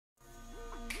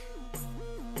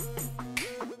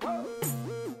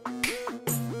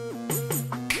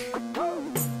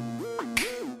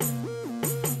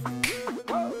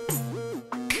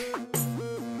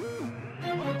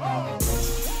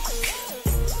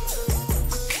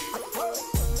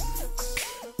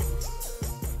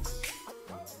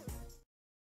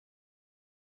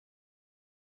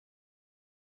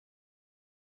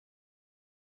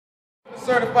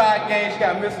Certified Gainz,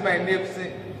 got Mr.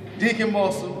 Magnificent, Deacon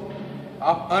Muscle,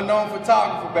 unknown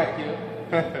photographer back here.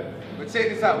 But check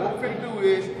this out, what we're gonna do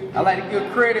is, I like to give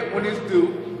credit when it's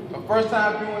due. My first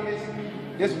time doing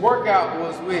this workout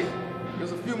was it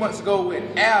was a few months ago with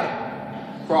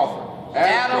Adam Crawford.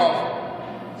 Adam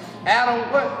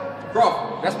what?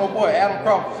 Crawford. That's my boy, Adam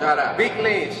Crawford. Shout out. Big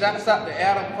leg. Shout out to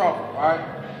Adam Crawford, all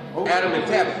right? Adam and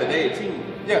Tabitha, they a team.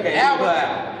 Yeah, okay, Adam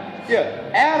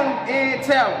and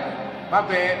Tabitha. My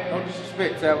bad, no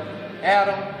disrespect, Tabitha.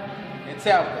 Adam and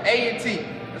Tabitha. A and T.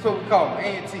 That's what we call them, A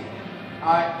and T.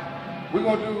 Alright, we're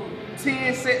gonna do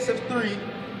 10 sets of 3.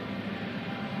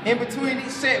 In between each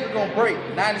set, we're gonna break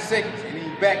 90 seconds and then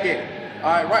you back at it.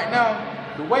 Alright, right now,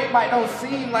 the weight might not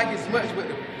seem like it's much, but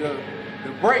the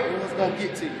break is what's gonna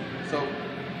get to you. So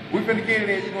we're finna get in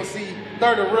there, you're gonna see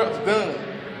 30 reps done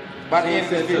by the end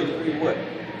of the video. What?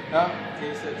 Huh?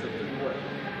 10 sets of 3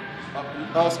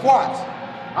 what? Squats.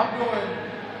 I'm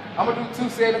gonna do 2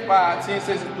 sets of 5, 10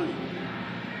 sets of 3.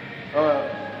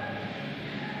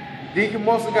 Deacon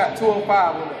Muscle got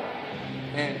 205 on that.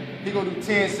 And he gonna do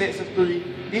 10 sets of 3.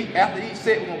 After each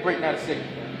set, we're gonna break 90 seconds.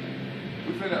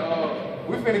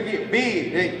 We finna get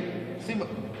big.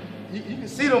 You can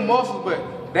see them muscles,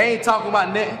 but they ain't talking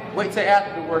about nothing. Wait till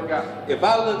after the workout. If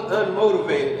I look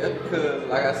unmotivated, that's because,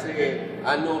 like I said,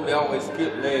 I normally always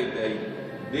skip leg day.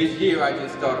 This year I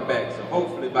just started back, so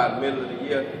hopefully by the middle of the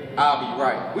year, I'll be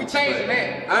right. We changing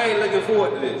that. I ain't looking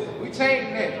forward to this. We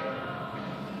changing that.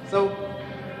 So,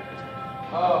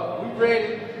 we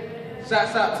ready.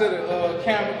 Shouts out to the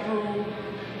camera crew.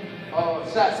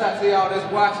 Shouts out to y'all that's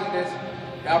watching this.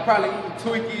 Y'all probably eating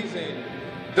Twinkies and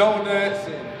donuts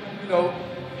and, you know.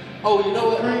 Oh, you know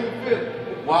what? Green fiddle.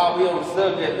 While we on the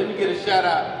subject, let me get a shout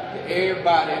out to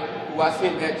everybody who I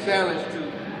sent that challenge to,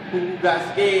 who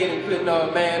got scared and couldn't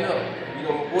man up. You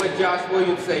know, my boy Josh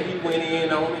Williams say he went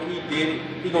in on it, he did it.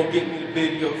 He gonna get me the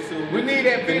video soon. We need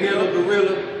that video. Vanilla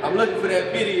Gorilla, I'm looking for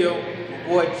that video. My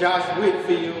boy Josh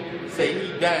Whitfield say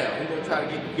he down. He gonna try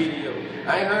to get the video.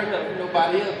 I ain't heard nothing from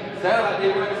nobody else. Sound like they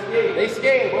weren't scared. They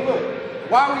scared, but look,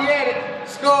 while we at it,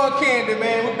 Skull Candy,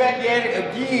 man, we're back at it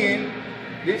again.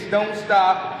 This don't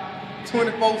stop,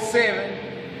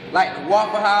 24/7, like the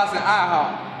Waffle House and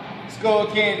IHOP. Skull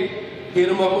Candy. Hit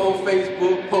them up on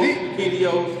Facebook, post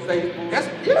videos,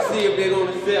 Facebook. See if they're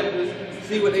gonna accept us.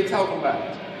 See what they talking about.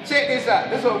 Check this out.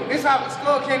 This how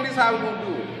Skull Candy. This how we gonna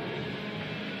do it.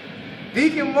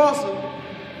 Deacon Muscle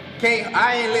can't.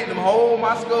 I ain't letting them hold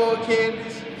my Skull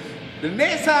Candies. The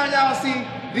next time y'all see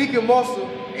Deacon Muscle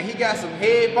and he got some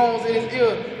headphones in his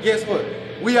ear, guess what?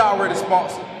 We already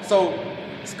sponsored. So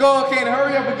Skull Candy,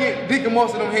 hurry up and get Deacon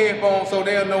Muscle them headphones so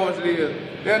they'll know what it is.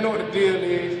 They'll know what the deal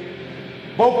is.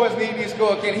 Both of us need these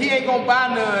Skull Candy. He ain't gonna buy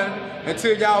none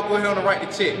until y'all go ahead and write the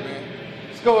check, man.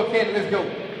 Skull Candy, let's go.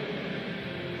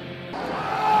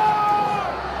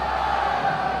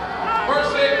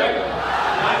 First set, baby.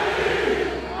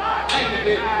 Thank you,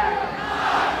 baby.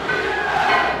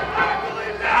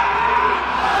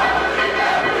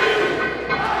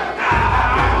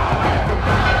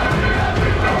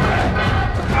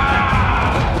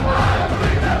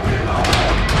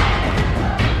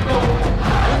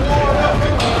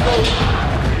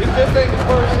 This ain't the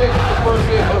first set, it's the first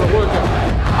set of the workout.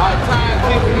 Our time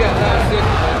tick, we got 9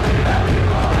 seconds.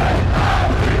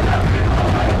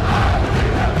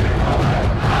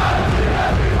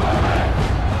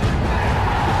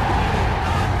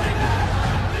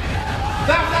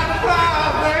 Stop the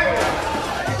clouds, man!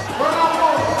 Run on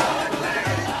more!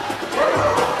 Run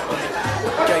on!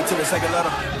 Okay, to the second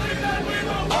letter.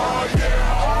 Oh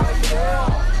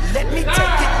yeah. Let me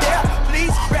take it there.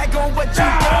 Please brag on what you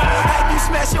done. How you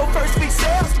smash your first week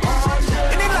sales.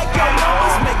 And they like your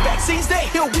numbers, make vaccines, they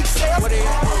heal weak sales.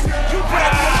 You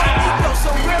brag on my ego, so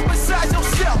rare besides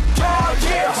yourself. Oh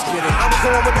yeah. I'm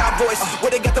going without voice,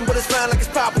 where they got them bullets flying like it's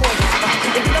 5 points.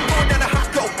 And then I'm going down to hot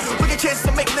go. We get chances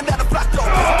of making another block though.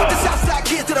 Put the Southside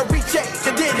kids to the recheck.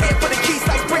 And then head for the keys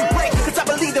like spring break. Cause I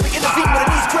believe that we intervene when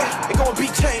it needs great. It gon' be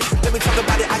changed. Let me talk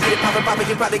about it, I get it poppin',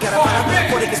 you probably gotta find out.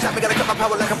 Before they can stop me, gotta cut my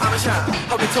power like I'm Amish.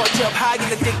 Hold the torch up high in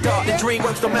the dick dog. The dream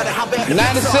works no matter how bad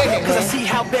 90 seconds, cause I see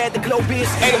how bad the globe is.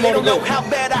 8 They don't know how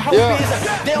bad I hope is.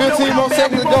 They don't know how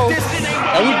bad we want this.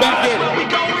 And we back at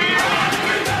it.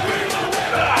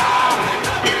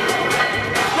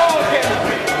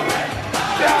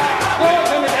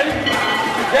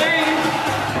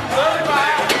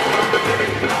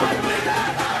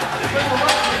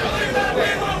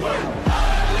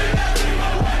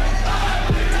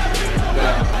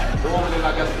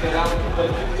 Like I said, I don't play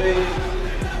 2 days.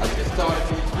 I just started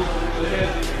to get real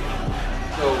heavy.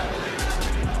 So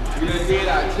we done did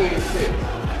our 10 sets.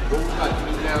 What we about to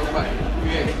do now, we're about to do 3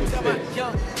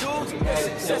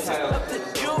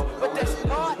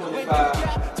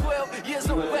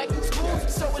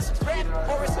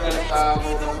 5 on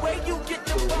them.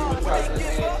 So we will try to do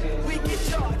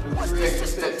 3 extra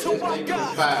sets, just make it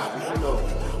 5. You know.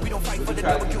 We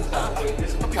try to keep something,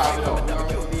 just top it off. We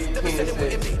already did 10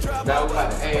 sets. Now we're about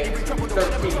to add 13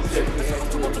 sets. We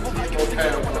add 2 more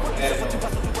pounds.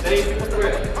 Stay in the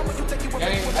grip. I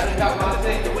didn't got my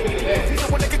thing. We need that.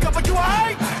 Someone that can cover you,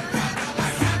 alright?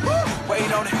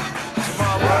 Wait on it.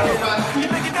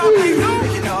 Making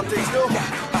all things new.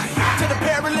 To the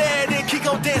paralytic, he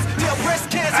gon' dance. Tell breast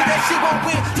cancer that she won't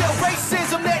win. Tell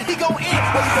racism that he gon' end.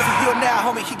 Well, he doesn't heal now,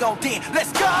 homie, he gon' den.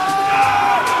 Let's go!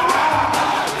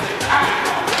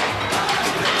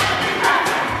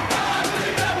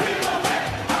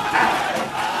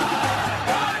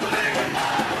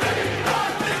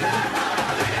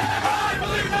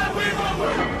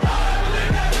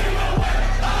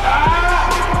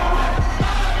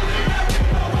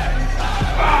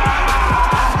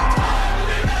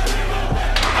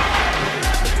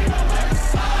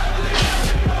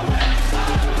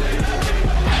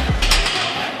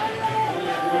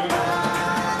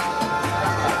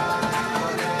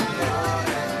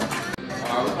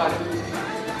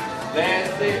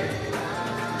 Last set,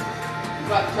 you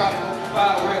about to try to go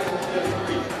 5 reps instead of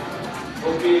 3. Go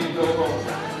big, go home.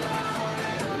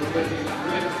 You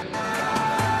ready?